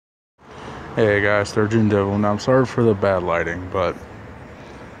Hey guys, Sturgeon Devil. Now I'm sorry for the bad lighting, but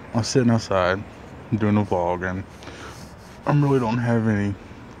I'm sitting outside doing a vlog and I really don't have any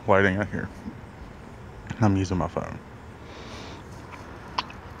lighting out here. I'm using my phone.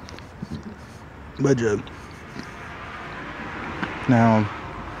 But now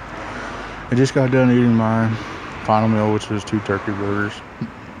I just got done eating my final meal, which was 2 turkey burgers.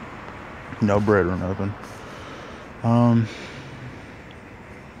 No bread or nothing.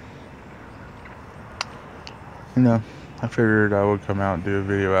 I figured I would come out and do a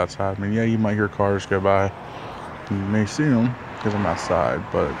video outside. I mean, yeah, you might hear cars go by. You may see them because I'm outside,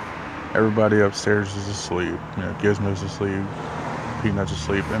 but everybody upstairs is asleep. Gizmo's asleep, Peanut's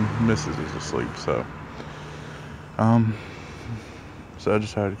asleep, and Mrs. is asleep. So I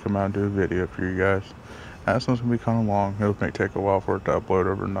decided to come out and do a video for you guys. This one's gonna be kind of long. It may take a while for it to upload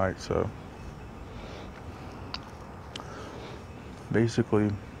overnight. So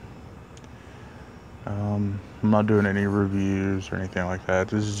basically, I'm not doing any reviews or anything like that.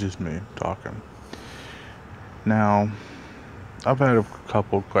 This is just me talking. Now, I've had a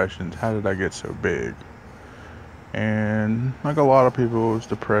couple of questions. How did I get so big? And like a lot of people, it was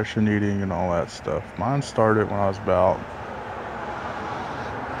depression, eating, and all that stuff. Mine started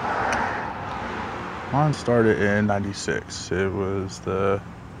in 96. It was the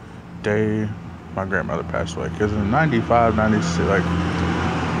day my grandmother passed away. Because in 95, 96, like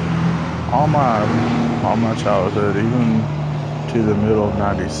all my childhood, even to the middle of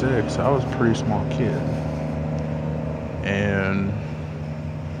 96, I was a pretty small kid. And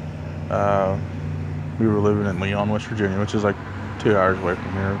we were living in Leon, West Virginia, which is like 2 hours away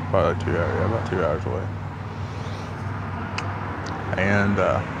from here. Probably about 2 hours away. And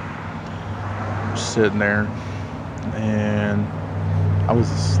sitting there, and I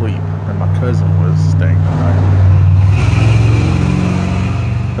was asleep, and my cousin was staying the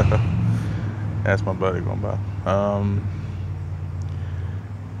night. That's my buddy going by.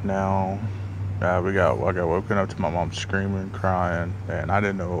 Now, I got woken up to my mom screaming, crying, and I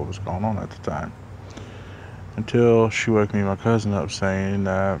didn't know what was going on at the time. Until she woke me and my cousin up saying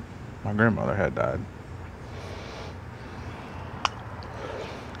that my grandmother had died.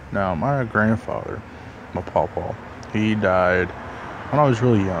 Now, my grandfather, my pawpaw, he died when I was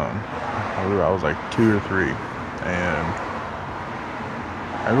really young. I was like 2 or 3, and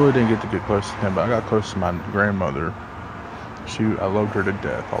I really didn't get to get close to him, but I got close to my grandmother. I loved her to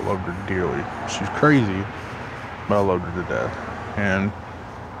death. I loved her dearly. She's crazy, but I loved her to death. And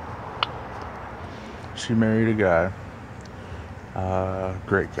she married a guy,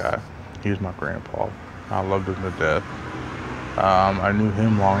 great guy. He was my grandpa. I loved him to death. I knew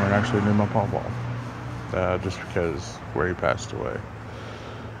him longer than I actually knew my pawpaw, just because where he passed away.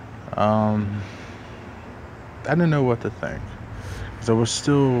 I didn't know what to think, because I was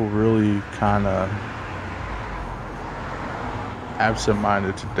still really kind of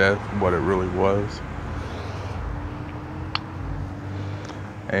absent-minded to death, what it really was.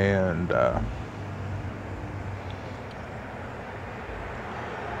 And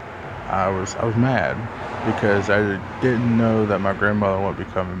I was mad because I didn't know that my grandmother wouldn't be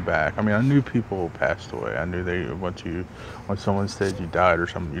coming back. I mean, I knew people passed away. I knew when someone said you died or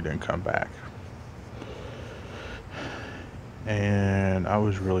something, you didn't come back. And I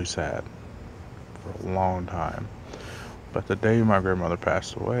was really sad for a long time. But the day my grandmother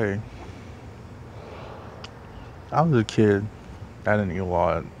passed away, I was a kid. I didn't eat a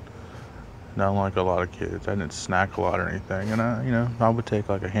lot. Not like a lot of kids. I didn't snack a lot or anything. And I would take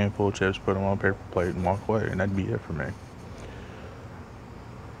like a handful of chips, put them on a paper plate, and walk away. And that'd be it for me.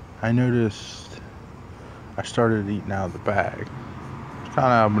 I noticed I started eating out of the bag. It's kind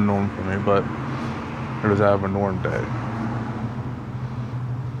of out of the norm for me, but it was out of a norm day.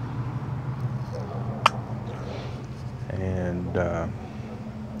 And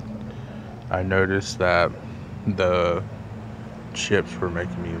I noticed that the chips were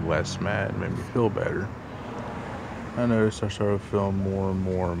making me less mad, made me feel better. I noticed I started feeling more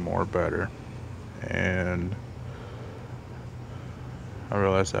and more better. And I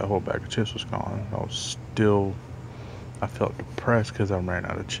realized that whole bag of chips was gone. I felt depressed because I ran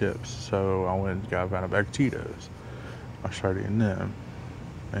out of chips. So I went and got a bag of Cheetos. I started eating them.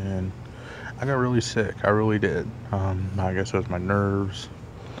 And I got really sick. I really did. I guess it was my nerves,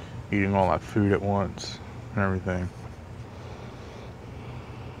 eating all that food at once and everything.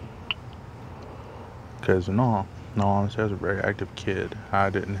 Because in all honesty, I was a very active kid. I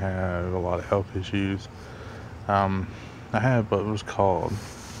didn't have a lot of health issues. I had what was called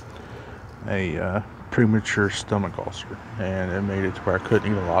a premature stomach ulcer, and it made it to where I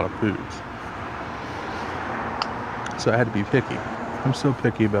couldn't eat a lot of foods. So I had to be picky. I'm still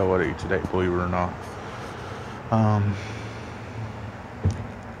picky about what I eat today, believe it or not.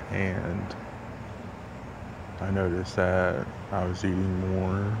 And I noticed that I was eating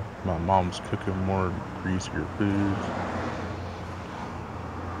more. My mom's cooking more greasier foods.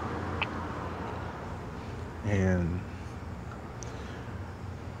 And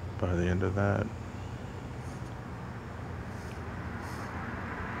by the end of that,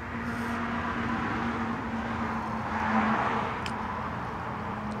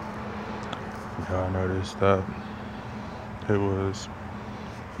 I noticed that it was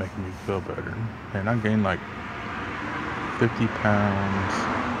making me feel better. And I gained like 50 pounds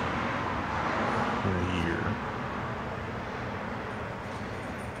in a year.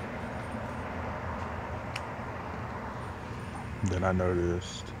 Then I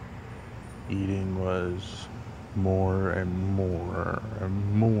noticed eating was more and more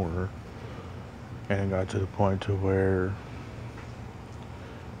and more, and it got to the point to where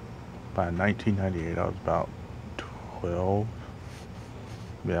by 1998 I was about 12.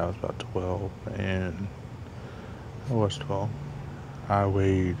 Yeah, I was about 12, and I was 12. I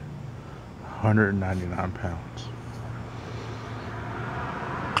weighed 199 pounds.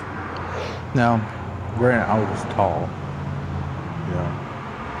 Now, granted, I was tall. Yeah.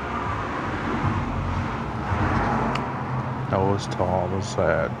 I was tall. I was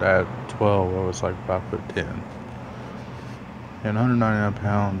at 12, I was like 5'10". And 199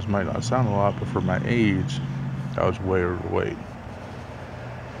 pounds might not sound a lot, but for my age, I was way overweight.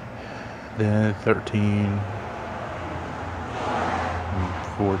 Then 13, and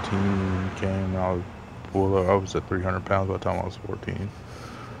 14 came. I was at 300 pounds by the time I was 14.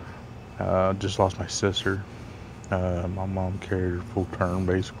 Just lost my sister. My mom carried her full term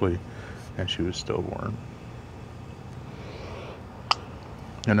basically, and she was stillborn.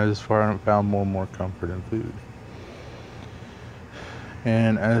 And I just found more and more comfort in food.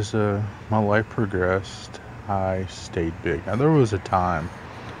 And as my life progressed, I stayed big. Now, there was a time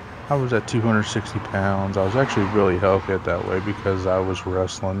I was at 260 pounds. I was actually really healthy at that way because I was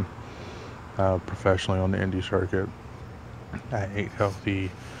wrestling professionally on the indie circuit. I ate healthy.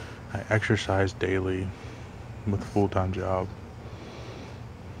 I exercised daily with a full-time job.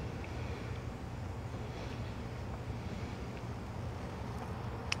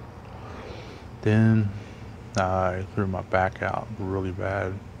 Then I threw my back out really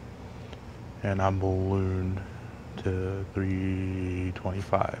bad, and I ballooned to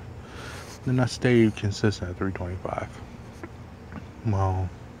 325. Then I stayed consistent at 325. Well,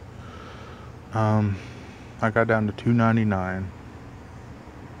 I got down to 299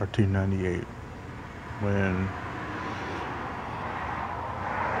 or 298 when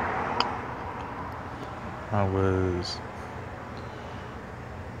I was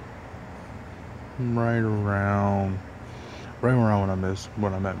right around when I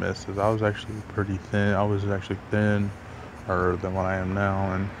met Mrs. I was actually pretty thin. I was actually thinner than what I am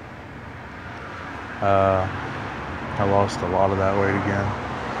now, and I lost a lot of that weight again.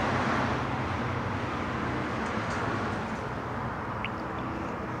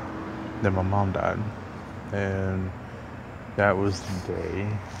 Then my mom died, and that was the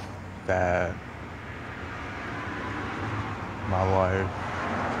day that my life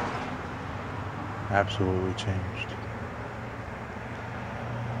absolutely changed.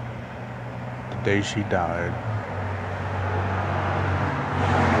 The day she died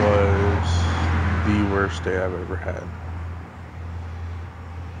was the worst day I've ever had.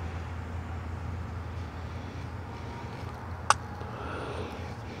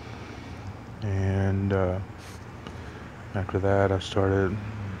 And after that, I started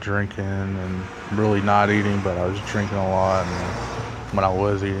drinking and really not eating, but I was drinking a lot. And when I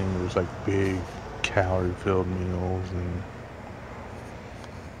was eating, it was like big calorie-filled meals, and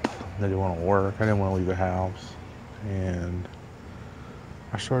I didn't want to work. I didn't want to leave the house, and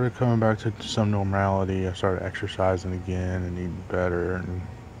I started coming back to some normality. I started exercising again and eating better, and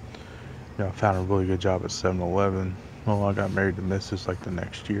I found a really good job at 7-Eleven. Well, I got married to Mrs. like the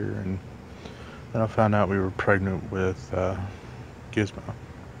next year, and then I found out we were pregnant with Gizmo.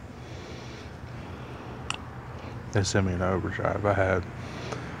 They sent me an overdrive. I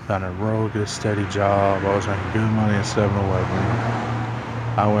found a real good steady job. I was making good money at 7-Eleven.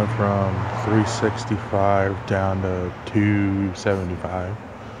 I went from 365 down to 275.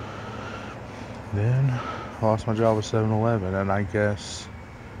 Then I lost my job at 7-Eleven, and I guess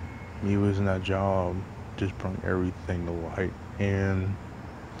me losing that job just brought everything to light, and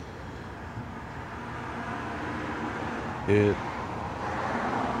it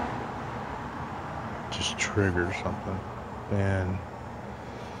just triggered something. And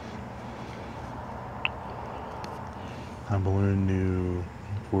My balloon knew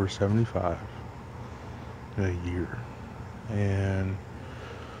 475 in a year. And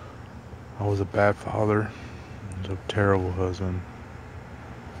I was a bad father. I was a terrible husband.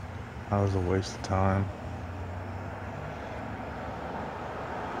 I was a waste of time.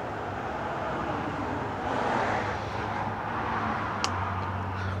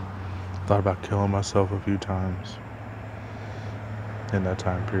 Thought about killing myself a few times in that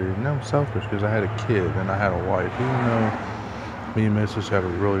time period. And that was selfish because I had a kid and I had a wife. Even though me and Mrs. had a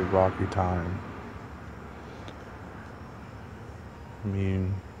really rocky time. I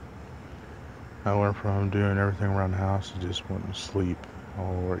mean, I went from doing everything around the house to just wanting to sleep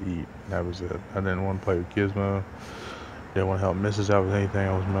or eat. That was it. I didn't want to play with Gizmo. Didn't want to help Mrs. out with anything.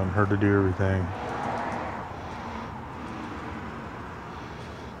 I was wanting her to do everything.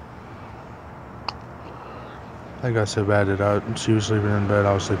 I got so bad that she was sleeping in bed,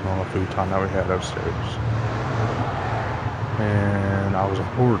 I was sleeping on the futon that we had upstairs. And I was a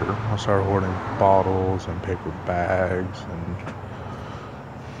hoarder. I started hoarding bottles and paper bags and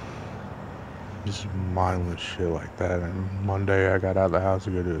just mindless shit like that. And one day I got out of the house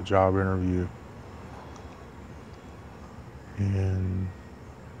to go to a job interview. And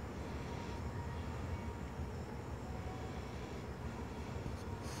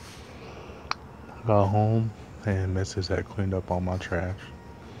I got home and Mrs. had cleaned up all my trash.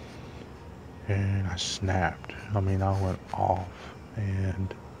 And I snapped. I mean, I went off.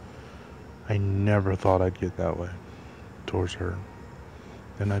 And I never thought I'd get that way towards her.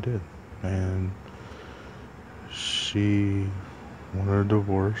 And I did. And she wanted a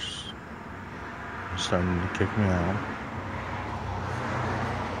divorce. Was starting to kick me out.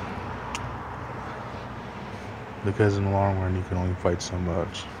 Because in the long run, you can only fight so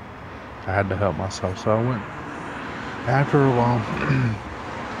much. I had to help myself. So I went. After a while,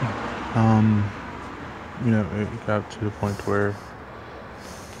 it got to the point where,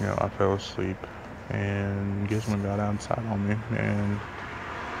 I fell asleep. And Gizmo got outside on me. And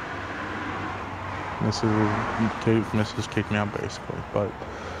Mrs. kicked me out basically, but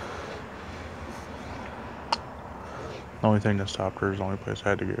the only thing that stopped her, the only place I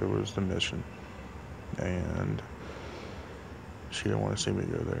had to go was the mission, and she didn't want to see me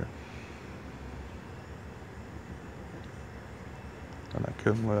go there, and I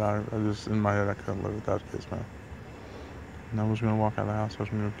couldn't live. I just in my head I couldn't live without Gizmo, and I was gonna walk out of the house. I was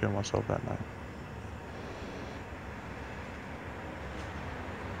gonna kill myself that night.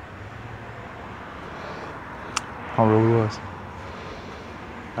 I really was.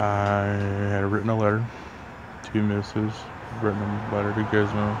 I had written a letter to Mrs. Written a letter to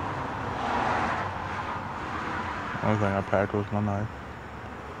Gizmo. The only thing I packed was my knife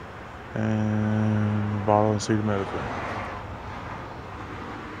and a bottle of cedar medicine.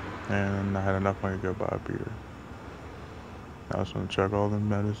 And I had enough money to go buy a beer. I was going to check all the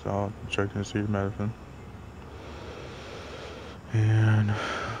medicine, I'll check the cedar medicine. And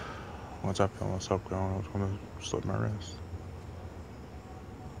once I felt myself going, I was going to slit my wrist.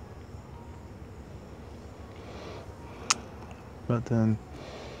 But then,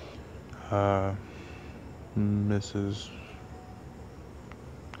 Mrs.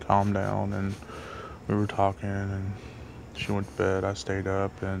 calmed down and we were talking and she went to bed. I stayed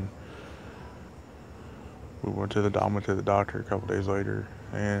up and we went to the doctor a couple days later,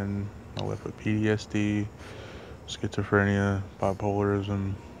 and I left with PTSD, schizophrenia,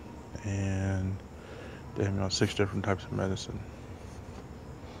 bipolarism, and they had me on 6 different types of medicine.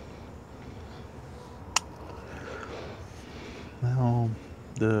 Now,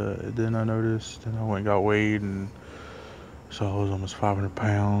 then I noticed, and I went and got weighed, and so I was almost 500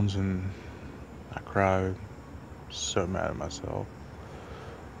 pounds, and I cried, so mad at myself.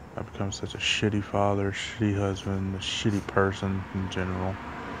 I've become such a shitty father, shitty husband, a shitty person in general.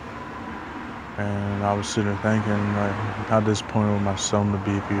 And I was sitting there thinking, like, how disappointed would my son would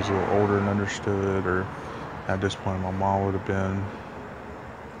be if he was a little older and understood, or how disappointed my mom would have been.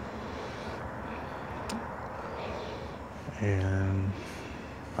 And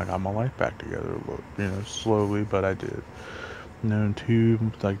I got my life back together, slowly, but I did. In 2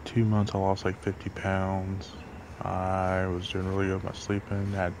 months, I lost like 50 pounds. I was doing really good with my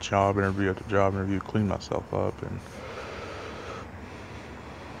sleeping. Had job interview after job interview, cleaned myself up, and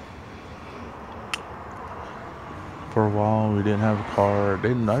for a while we didn't have a car. I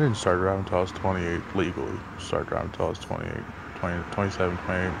didn't start driving until I was 28 legally. Started driving until I was 27,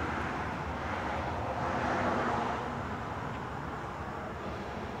 28.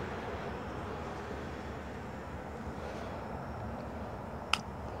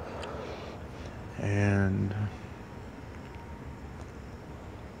 And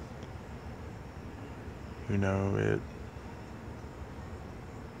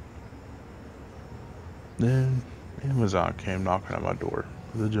Then Amazon came knocking at my door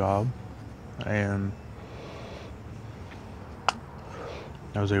with a job, and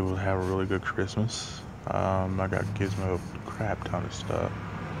I was able to have a really good Christmas. I got Gizmo a crap ton of stuff.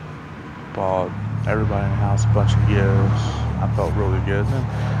 Bought everybody in the house a bunch of gifts. I felt really good.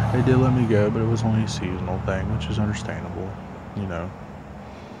 And they did let me go, but it was only a seasonal thing, which is understandable, you know.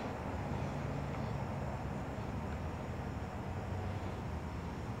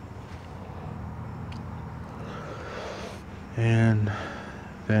 And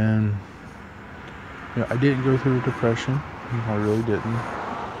then, I didn't go through a depression. I really didn't.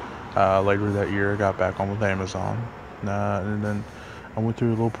 Later that year, I got back on with Amazon. And then I went through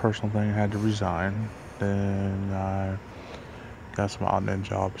a little personal thing. I had to resign. Then I got some odd end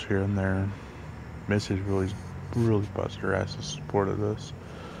jobs here and there. Mrs. really busted her ass and supported us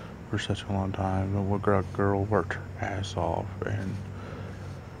for such a long time. And what girl worked her ass off, and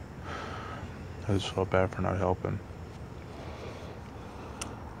I just felt bad for not helping.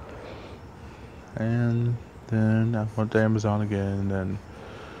 And then I went to Amazon again, and then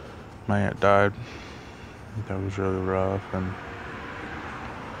my aunt died. That was really rough, and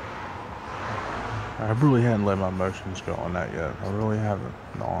I really hadn't let my emotions go on that yet. I really haven't,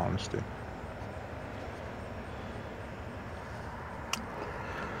 in all honesty.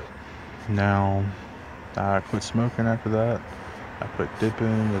 Now, I quit smoking after that. I quit dipping,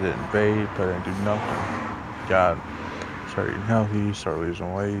 I didn't vape, I didn't do nothing. Started eating healthy, started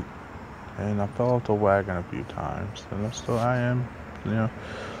losing weight, and I fell off the wagon a few times. And I am, I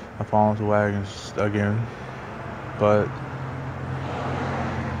fall off the wagon again, but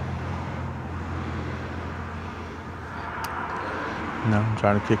I'm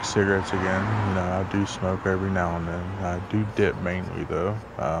trying to kick cigarettes again. I do smoke every now and then. I do dip mainly, though.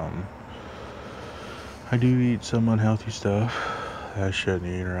 I do eat some unhealthy stuff that I shouldn't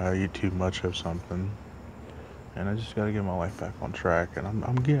eat, or I eat too much of something. And I just gotta get my life back on track, and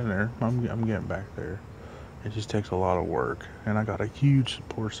I'm getting there. I'm getting back there. It just takes a lot of work, and I got a huge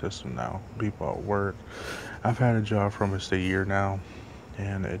support system now. People at work. I've had a job for almost a year now,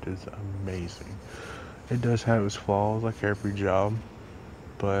 and it is amazing. It does have its flaws, like every job,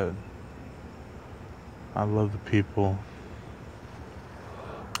 but I love the people,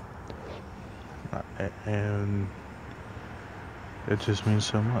 and it just means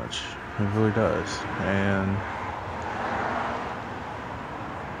so much. It really does. And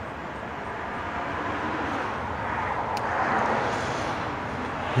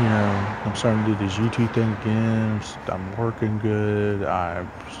I'm starting to do this YouTube thing again. I'm working good. I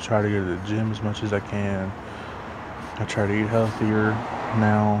try to go to the gym as much as I can. I try to eat healthier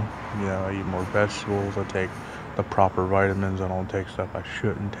now. I eat more vegetables. I take the proper vitamins. I don't take stuff I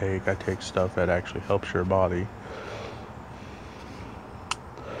shouldn't take. I take stuff that actually helps your body.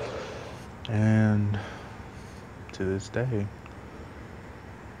 And to this day,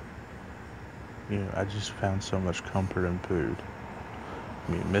 I just found so much comfort in food.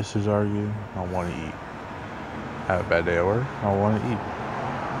 Me and Mrs. argue, I want to eat. Have a bad day at work, I want to eat.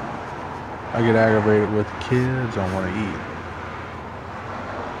 I get aggravated with kids, I want to eat.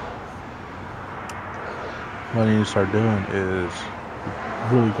 What I need to start doing is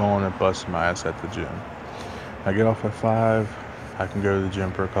really going and busting my ass at the gym. I get off at 5, I can go to the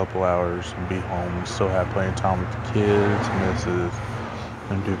gym for a couple hours and be home and still have plenty of time with the kids, Mrs.,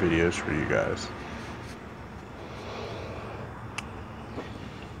 and do videos for you guys.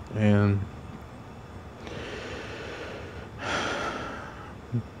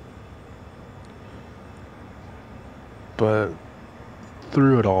 But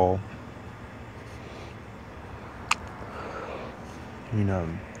through it all,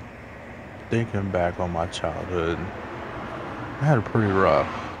 thinking back on my childhood, I had it pretty rough.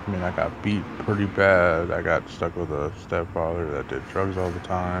 I got beat pretty bad. I got stuck with a stepfather that did drugs all the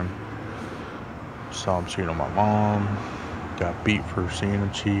time. Saw him cheat on my mom. Got beat for seeing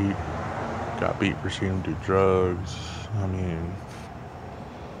him cheat. Got beat for seeing him do drugs.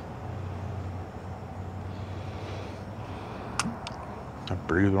 I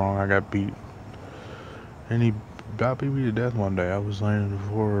breathed wrong. I got beat. And he about beat me to death one day. I was laying on the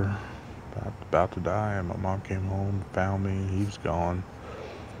floor, about to die, and my mom came home, found me. He was gone.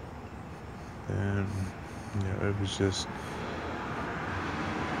 And, it was just...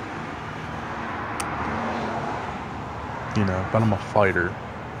 but I'm a fighter.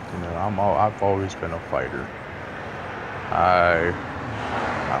 I've always been a fighter. I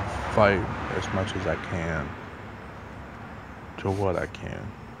fight as much as I can to what I can.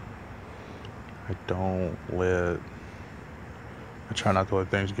 I try not to let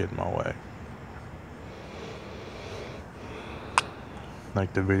things get in my way.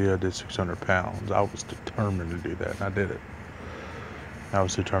 Like the video did 600 pounds. I was determined to do that, and I did it. I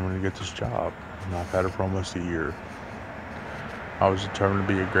was determined to get this job, and I've had it for almost a year. I was determined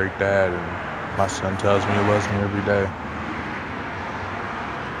to be a great dad, and my son tells me he loves me every day.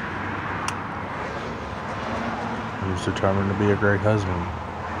 He was determined to be a great husband.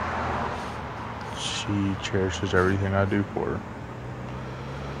 She cherishes everything I do for her.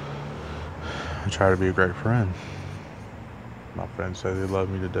 I try to be a great friend. My friends say they love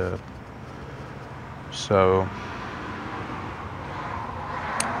me to death. So,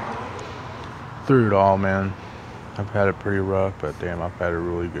 through it all, man, I've had it pretty rough, but damn, I've had it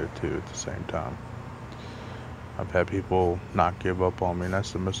really good too at the same time. I've had people not give up on me, and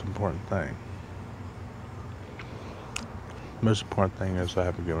that's the most important thing. The most important thing is I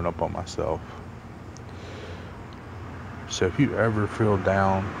haven't given up on myself. So if you ever feel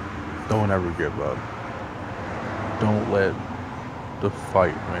down, don't ever give up. Don't let the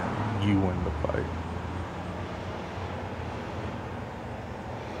fight win. You win the fight.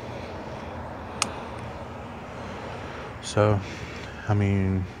 So, I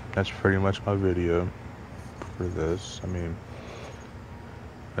mean, that's pretty much my video for this. I mean,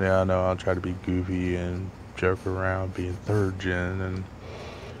 yeah, I know I'll try to be goofy and joke around being third gen, and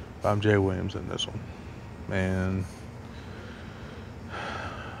I'm Jay Williams in this one. And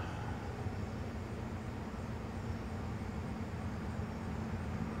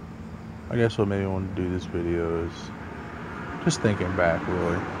I guess what made me want to do this video is just thinking back,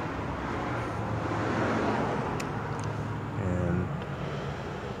 really. And,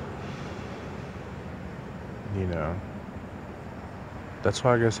 you know, that's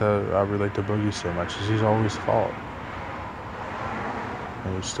why I guess I relate to Boogie so much, is he's always fought.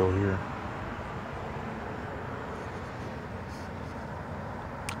 And he's still here.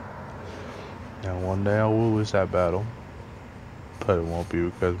 Now, one day I will lose that battle, but it won't be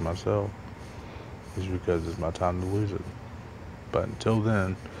because of myself. It's because it's my time to lose it. But until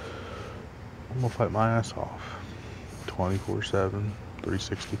then, I'm gonna fight my ass off. 24/7,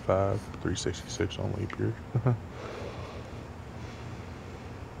 365, 366 on leap year.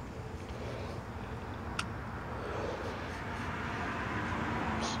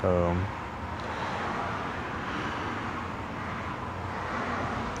 So,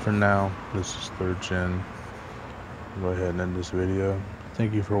 for now, this is third gen. I'll go ahead and end this video.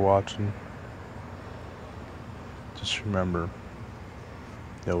 Thank you for watching. Just remember,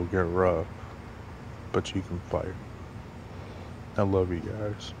 it will get rough, but you can fight. I love you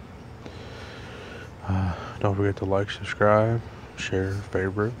guys. Don't forget to like, subscribe, share,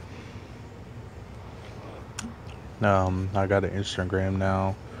 favorite. I got an Instagram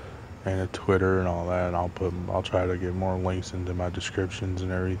now and a Twitter and all that, and I'll try to get more links into my descriptions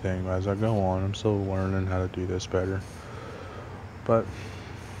and everything as I go on. I'm still learning how to do this better. But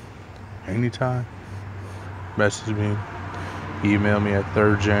anytime, message me, email me at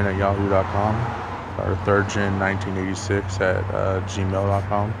thirdgen@yahoo.com or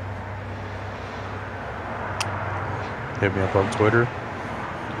thirdgen1986@gmail.com. Hit me up on Twitter.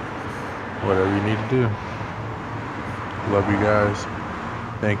 Whatever you need to do. Love you guys.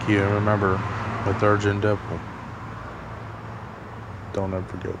 Thank you. And remember, the third gen devil. Don't ever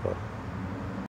forget about it.